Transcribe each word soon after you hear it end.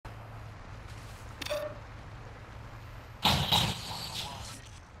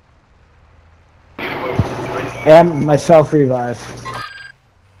And myself revive.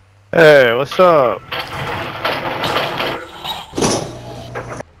 Hey, what's up?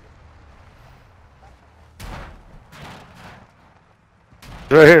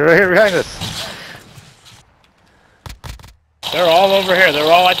 Right here, behind us. They're all over here.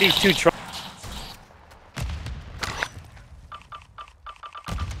 They're all at these two trucks.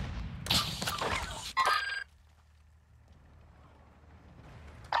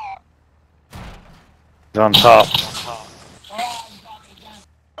 He's on top.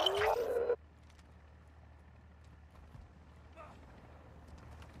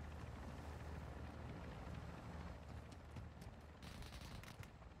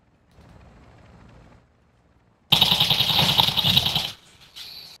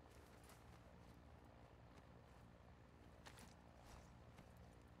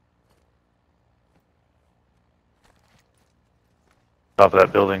 Top of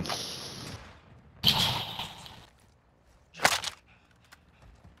that building.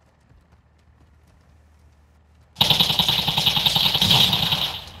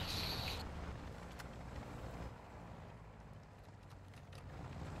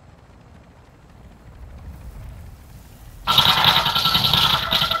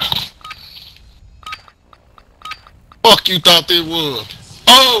 Fuck you thought they would.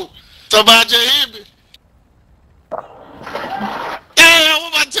 Oh, somebody just hit me. Damn,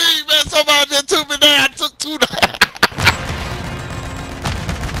 what my team, man? Somebody just took me there. I took two down.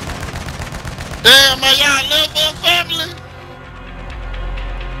 Damn, man, y'all left their family.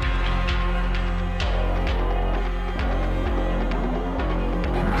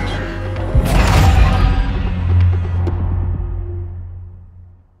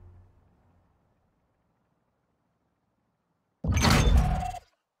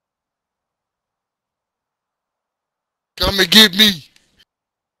 Come and get me.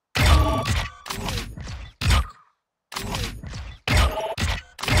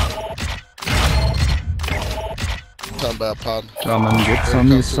 Talking about partner. Come and get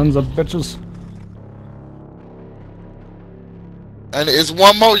some, you sons of bitches. And it's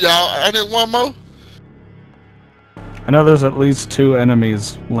one more, y'all. Ain't it one more? I know there's at least 2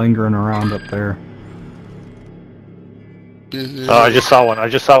 enemies lingering around up there. Yeah. I just saw one. I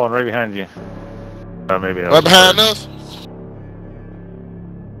just saw one right behind you. Maybe. Right behind us?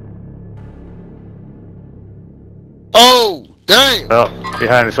 Oh, damn. Oh,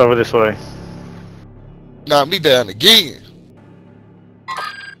 behind us over this way. Knock me down again.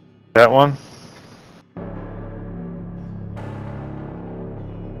 That one?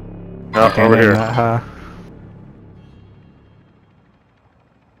 No, Can't over aim here. that high.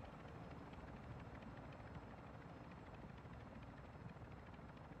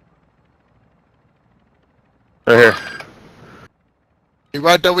 Right here. He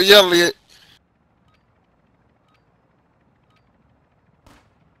right there with Elliot.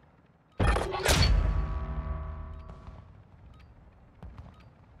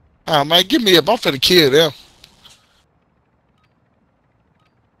 Oh man, give me up. I'm finna kill them.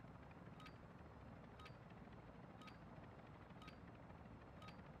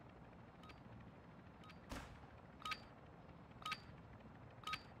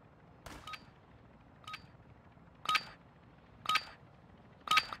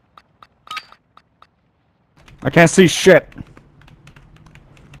 I can't see shit.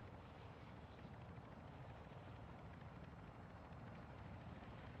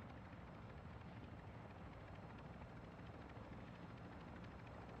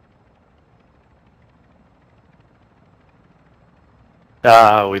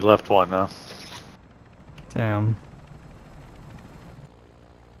 Ah, we left one now. Damn.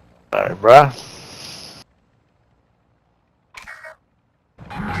 Alright, bruh.